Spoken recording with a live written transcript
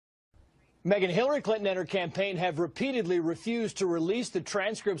Megan, Hillary Clinton and her campaign have repeatedly refused to release the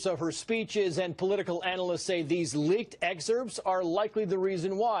transcripts of her speeches, and political analysts say these leaked excerpts are likely the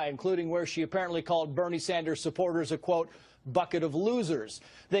reason why, including where she apparently called Bernie Sanders supporters a, quote, bucket of losers.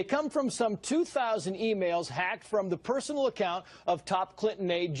 They come from some 2,000 emails hacked from the personal account of top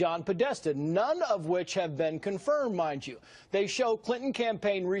Clinton aide John Podesta, none of which have been confirmed, mind you. They show Clinton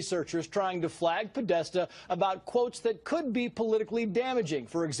campaign researchers trying to flag Podesta about quotes that could be politically damaging.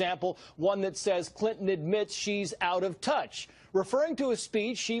 For example, one that says Clinton admits she's out of touch, referring to a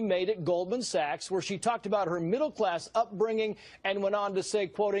speech she made at Goldman Sachs where she talked about her middle-class upbringing and went on to say,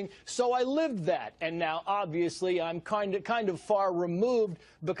 quoting, "So I lived that, and now obviously I'm kind of far removed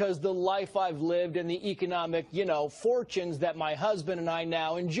because the life I've lived and the economic, fortunes that my husband and I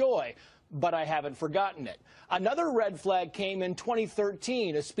now enjoy. But I haven't forgotten it." Another red flag came in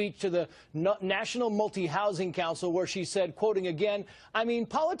 2013, a speech to the National Multi-Housing Council where she said, quoting again, "I mean,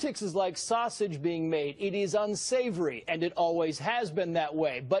 politics is like sausage being made. It is unsavory, and it always has been that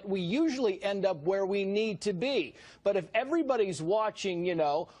way. But we usually end up where we need to be. But if everybody's watching,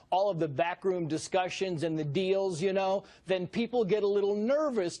 all of the backroom discussions and the deals, then people get a little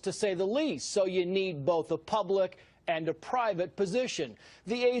nervous, to say the least. So you need both a public and a private position."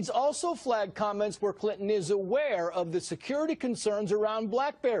 The aides also flagged comments where Clinton is aware of the security concerns around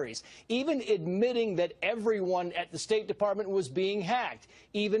BlackBerries, even admitting that everyone at the State Department was being hacked,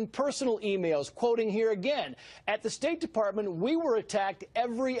 even personal emails, quoting here again, "At the State Department, we were attacked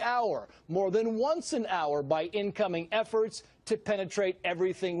every hour, more than once an hour, by incoming efforts to penetrate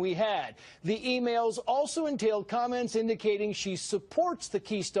everything we had." The emails also entailed comments indicating she supports the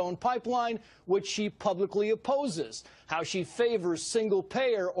Keystone Pipeline, which she publicly opposes, how she favors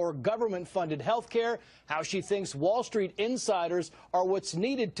single-payer or government-funded health care, how she thinks Wall Street insiders are what's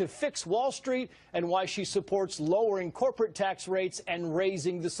needed to fix Wall Street, and why she supports lowering corporate tax rates and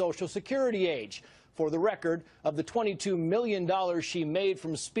raising the Social Security age. For the record, of the $22 million she made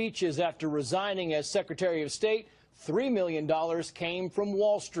from speeches after resigning as Secretary of State, $3 million came from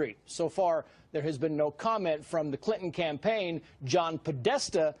Wall Street. So far, there has been no comment from the Clinton campaign. John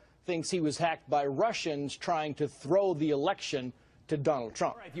Podesta thinks he was hacked by Russians trying to throw the election to Donald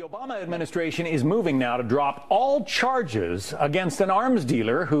Trump. All right, the Obama administration is moving now to drop all charges against an arms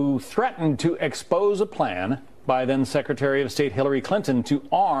dealer who threatened to expose a plan by then Secretary of State Hillary Clinton to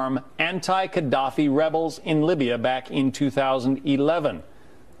arm anti-Gaddafi rebels in Libya back in 2011.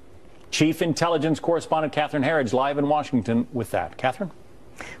 Chief Intelligence Correspondent Catherine Herridge live in Washington with that. Catherine?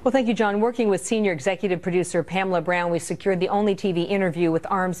 Well, thank you, John. Working with senior executive producer Pamela Brown, we secured the only TV interview with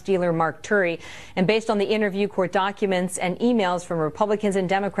arms dealer Mark Turi. And based on the interview, court documents, and emails from Republicans and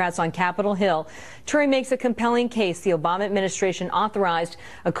Democrats on Capitol Hill, Turi makes a compelling case the Obama administration authorized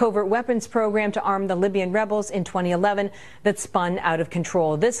a covert weapons program to arm the Libyan rebels in 2011 that spun out of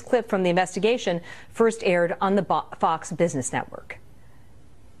control. This clip from the investigation first aired on the Fox Business Network.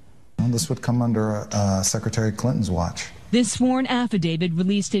 This would come under Secretary Clinton's watch. This sworn affidavit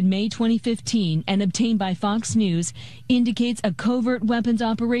released in May 2015 and obtained by Fox News indicates a covert weapons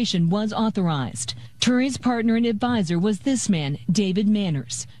operation was authorized. Turi's partner and advisor was this man, David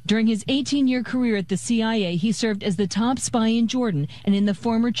Manners. During his 18-year career at the CIA, he served as the top spy in Jordan and in the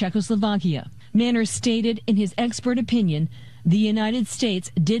former Czechoslovakia. Manners stated in his expert opinion, the United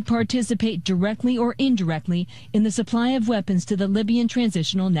States did participate directly or indirectly in the supply of weapons to the Libyan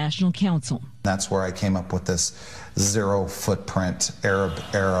Transitional National Council. That's where I came up with this zero footprint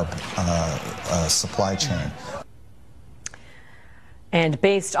Arab supply chain. And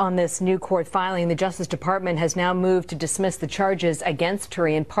based on this new court filing, the Justice Department has now moved to dismiss the charges against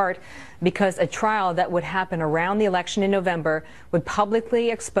Turi, in part because a trial that would happen around the election in November would publicly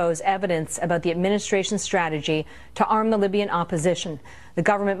expose evidence about the administration's strategy to arm the Libyan opposition. The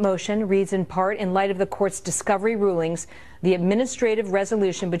government motion reads in part, in light of the court's discovery rulings, the administrative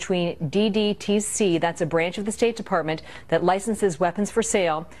resolution between DDTC, that's a branch of the State Department that licenses weapons for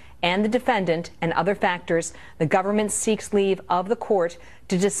sale, and the defendant and other factors, the government seeks leave of the court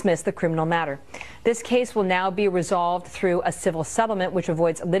to dismiss the criminal matter. This case will now be resolved through a civil settlement which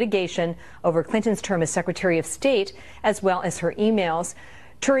avoids litigation over Clinton's term as Secretary of State, as well as her emails.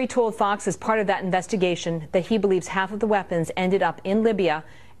 Turi told Fox as part of that investigation that he believes half of the weapons ended up in Libya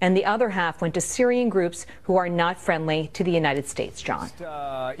and the other half went to Syrian groups who are not friendly to the United States. John.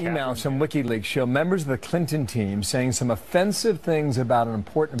 Emails from WikiLeaks show members of the Clinton team saying some offensive things about an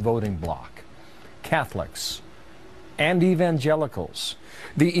important voting bloc, Catholics and evangelicals.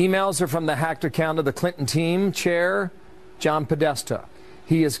 The emails are from the hacked account of the Clinton team chair, John Podesta.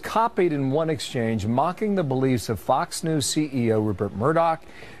 He is copied in one exchange mocking the beliefs of Fox News CEO Rupert Murdoch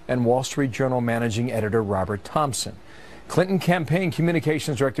and Wall Street Journal managing editor Robert Thompson. Clinton campaign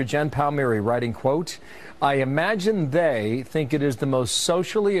communications director Jen Palmieri writing, quote, "I imagine they think it is the most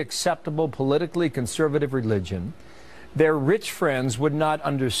socially acceptable, politically conservative religion. Their rich friends would not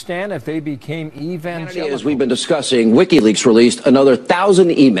understand if they became evangelical." As we've been discussing, WikiLeaks released another 1,000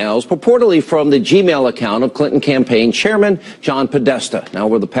 emails purportedly from the Gmail account of Clinton campaign chairman John Podesta. Now,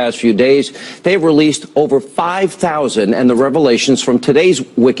 over the past few days, they've released over 5,000, and the revelations from today's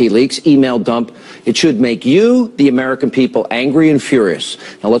WikiLeaks email dump, it should make you, the American people, angry and furious.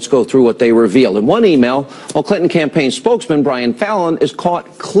 Now, let's go through what they reveal. In one email, Clinton campaign spokesman Brian Fallon is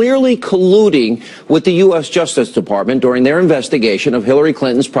caught clearly colluding with the U.S. Justice Department during their investigation of Hillary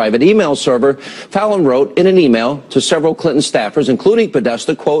Clinton's private email server. Fallon wrote in an email to several Clinton staffers, including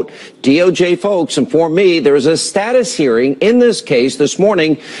Podesta, quote, "DOJ folks informed me there is a status hearing in this case this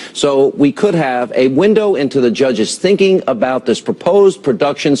morning, so we could have a window into the judge's thinking about this proposed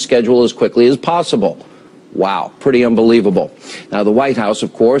production schedule as quickly as possible." Wow, pretty unbelievable. Now, the White House,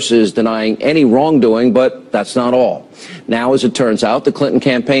 of course, is denying any wrongdoing, but that's not all. Now, as it turns out, the Clinton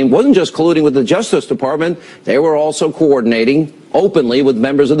campaign wasn't just colluding with the Justice Department. They were also coordinating openly with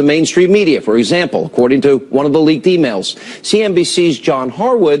members of the mainstream media. For example, according to one of the leaked emails, CNBC's John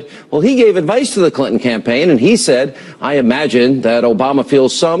Harwood, well, he gave advice to the Clinton campaign, and he said, "I imagine that Obama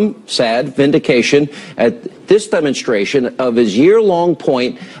feels some sad vindication at this demonstration of his year-long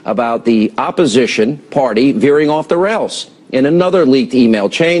point about the opposition party veering off the rails." In another leaked email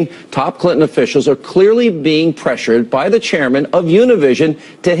chain, top Clinton officials are clearly being pressured by the chairman of Univision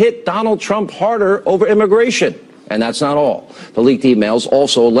to hit Donald Trump harder over immigration. And that's not all. The leaked emails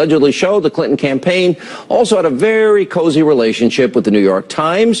also allegedly show the Clinton campaign also had a very cozy relationship with the New York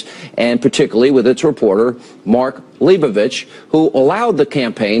Times, and particularly with its reporter, Mark Leibovich, who allowed the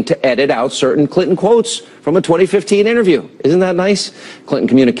campaign to edit out certain Clinton quotes from a 2015 interview. Isn't that nice? Clinton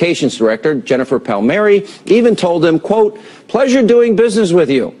communications director Jennifer Palmieri even told him, quote, "Pleasure doing business with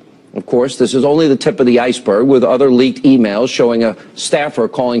you." Of course, this is only the tip of the iceberg, with other leaked emails showing a staffer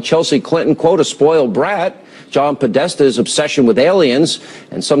calling Chelsea Clinton, quote, "a spoiled brat," John Podesta's obsession with aliens,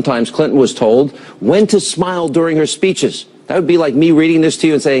 and sometimes Clinton was told when to smile during her speeches. That would be like me reading this to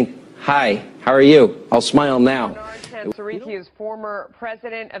you and saying, "Hi, how are you? I'll smile now." Sariki is former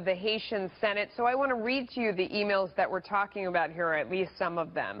president of the Haitian Senate. So I want to read to you the emails that we're talking about here, or at least some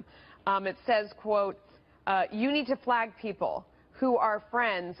of them. It says, quote, "You need to flag people who are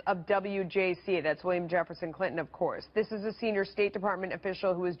friends of WJC." That's William Jefferson Clinton, of course. This is a senior State Department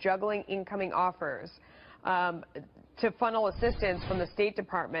official who is juggling incoming offers to funnel assistance from the State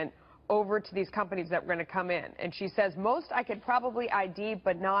Department over to these companies that were going to come in. And she says, "Most I could probably ID,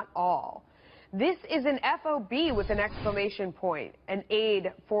 but not all." This is an FOB with an exclamation point. An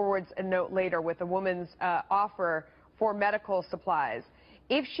aide forwards a note later with a woman's offer for medical supplies.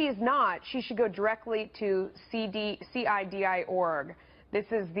 If she is not, she should go directly to CIDI.org. This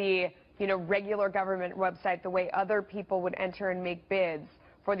is the regular government website, the way other people would enter and make bids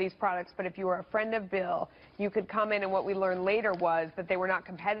for these products. But if you were a friend of Bill, you could come in, and what we learned later was that they were not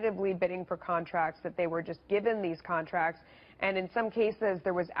competitively bidding for contracts, that they were just given these contracts. And in some cases,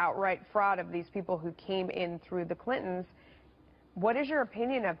 there was outright fraud of these people who came in through the Clintons. What is your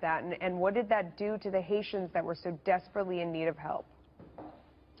opinion of that, and what did that do to the Haitians that were so desperately in need of help?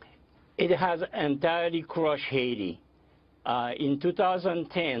 It has entirely crushed Haiti. In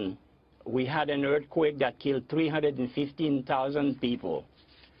 2010, we had an earthquake that killed 315,000 people.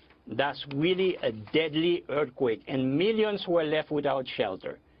 That's really a deadly earthquake, and millions were left without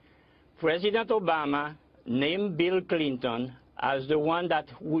shelter. President Obama named Bill Clinton as the one that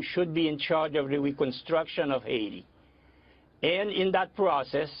should be in charge of the reconstruction of Haiti. And in that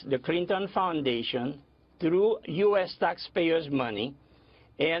process, the Clinton Foundation, through U.S. taxpayers' money,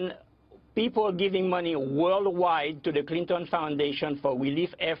 and people giving money worldwide to the Clinton Foundation for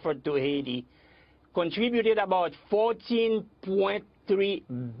relief effort to Haiti, contributed about $14.3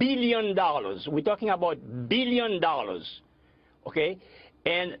 billion. We're talking about $1 billion, okay?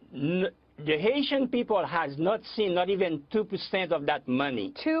 And the Haitian people has not seen not even 2% of that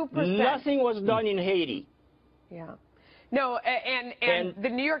money. 2%? Nothing was done in Haiti. Yeah. No, and the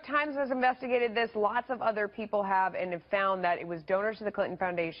New York Times has investigated this. Lots of other people have, and have found that it was donors to the Clinton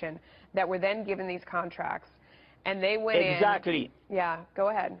Foundation that were then given these contracts. And they went in. Exactly. Yeah, go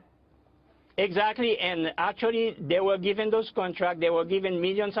ahead. Exactly, and actually they were given those contracts, they were given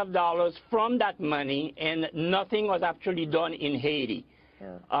millions of dollars from that money, and nothing was actually done in Haiti.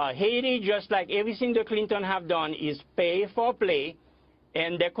 Yeah. Haiti, just like everything the Clinton have done, is pay for play,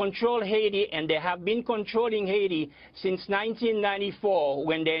 and they control Haiti, and they have been controlling Haiti since 1994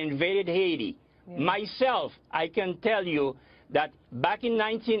 when they invaded Haiti. Yeah. Myself, I can tell you that back in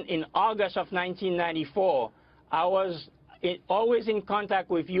August of 1994, I was always in contact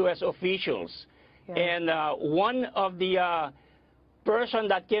with U.S. officials. Yeah. And one of the person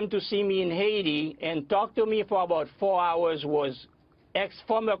that came to see me in Haiti and talked to me for about 4 hours was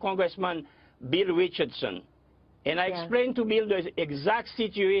former Congressman Bill Richardson. And I explained to Bill the exact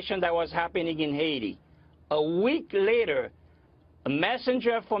situation that was happening in Haiti. A week later, a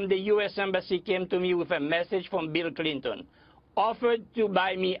messenger from the U.S. Embassy came to me with a message from Bill Clinton, offered to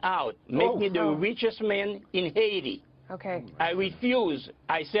buy me out, make me the richest man in Haiti. Okay. I refused.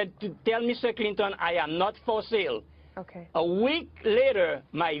 I said to tell Mr. Clinton I am not for sale. Okay. A week later,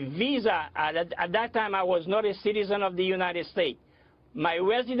 my visa, at that time I was not a citizen of the United States. My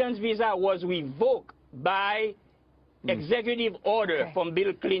residence visa was revoked by executive order from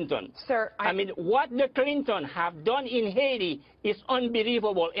Bill Clinton. Sir, I mean, what the Clinton have done in Haiti is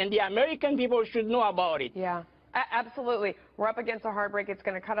unbelievable, and the American people should know about it. Yeah. Absolutely. We're up against a hard break. It's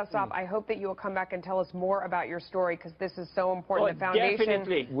going to cut us off. I hope that you will come back and tell us more about your story, because this is so important. The foundation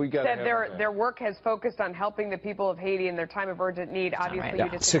said their work has focused on helping the people of Haiti in their time of urgent need. Obviously, you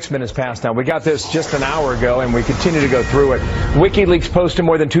just 6 minutes past now. We got this just an hour ago, and we continue to go through it. WikiLeaks posted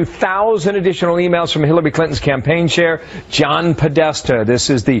more than 2,000 additional emails from Hillary Clinton's campaign chair, John Podesta. This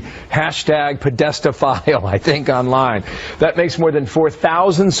is the hashtag Podesta file, I think, online. That makes more than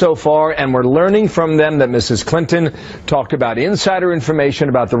 4,000 so far, and we're learning from them that Mrs. Clinton talked about insider information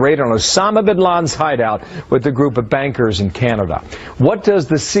about the raid on Osama bin Laden's hideout with a group of bankers in Canada. What does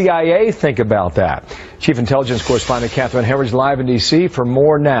the CIA think about that? Chief Intelligence Correspondent Catherine Herridge live in D.C. for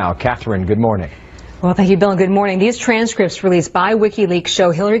more now. Catherine, good morning. Well, thank you, Bill, and good morning. These transcripts released by WikiLeaks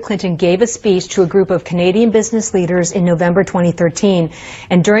show Hillary Clinton gave a speech to a group of Canadian business leaders in November 2013.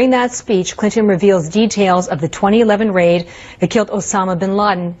 And during that speech, Clinton reveals details of the 2011 raid that killed Osama bin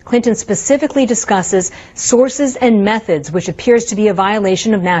Laden. Clinton specifically discusses sources and methods, which appears to be a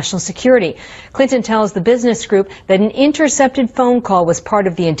violation of national security. Clinton tells the business group that an intercepted phone call was part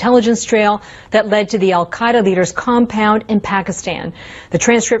of the intelligence trail that led to the al-Qaeda leader's compound in Pakistan. The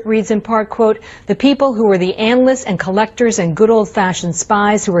transcript reads in part, quote, "The people who were the analysts and collectors and good old-fashioned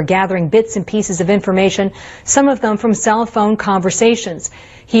spies who were gathering bits and pieces of information, some of them from cell phone conversations.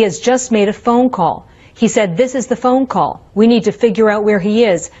 He has just made a phone call. He said, this is the phone call. We need to figure out where he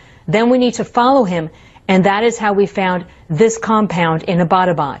is. Then we need to follow him. And that is how we found this compound in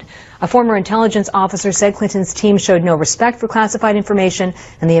Abbottabad." A former intelligence officer said Clinton's team showed no respect for classified information,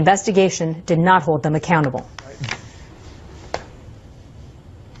 and the investigation did not hold them accountable.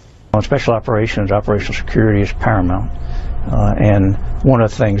 On special operations, operational security is paramount. And one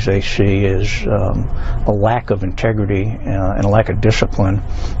of the things they see is a lack of integrity and a lack of discipline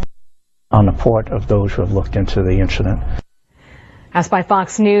on the part of those who have looked into the incident. Asked by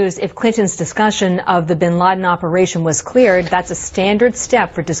Fox News if Clinton's discussion of the bin Laden operation was cleared, that's a standard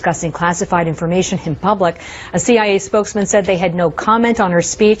step for discussing classified information in public. A CIA spokesman said they had no comment on her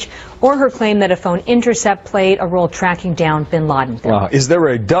speech or her claim that a phone intercept played a role tracking down bin Laden. Wow. Is there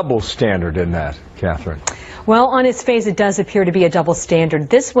a double standard in that, Catherine? Well, on its face, it does appear to be a double standard.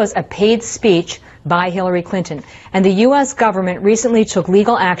 This was a paid speech by Hillary Clinton. And the U.S. government recently took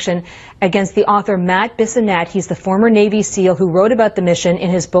legal action against the author Matt Bissonnette. He's the former Navy SEAL who wrote about the mission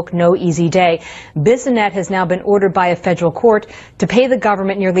in his book, No Easy Day. Bissonnette has now been ordered by a federal court to pay the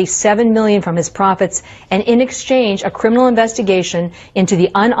government nearly $7 million from his profits, and in exchange, a criminal investigation into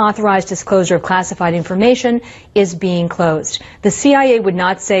the unauthorized disclosure of classified information is being closed. The CIA would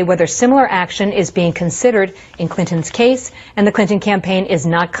not say whether similar action is being considered in Clinton's case, and the Clinton campaign is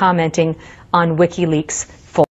not commenting on WikiLeaks'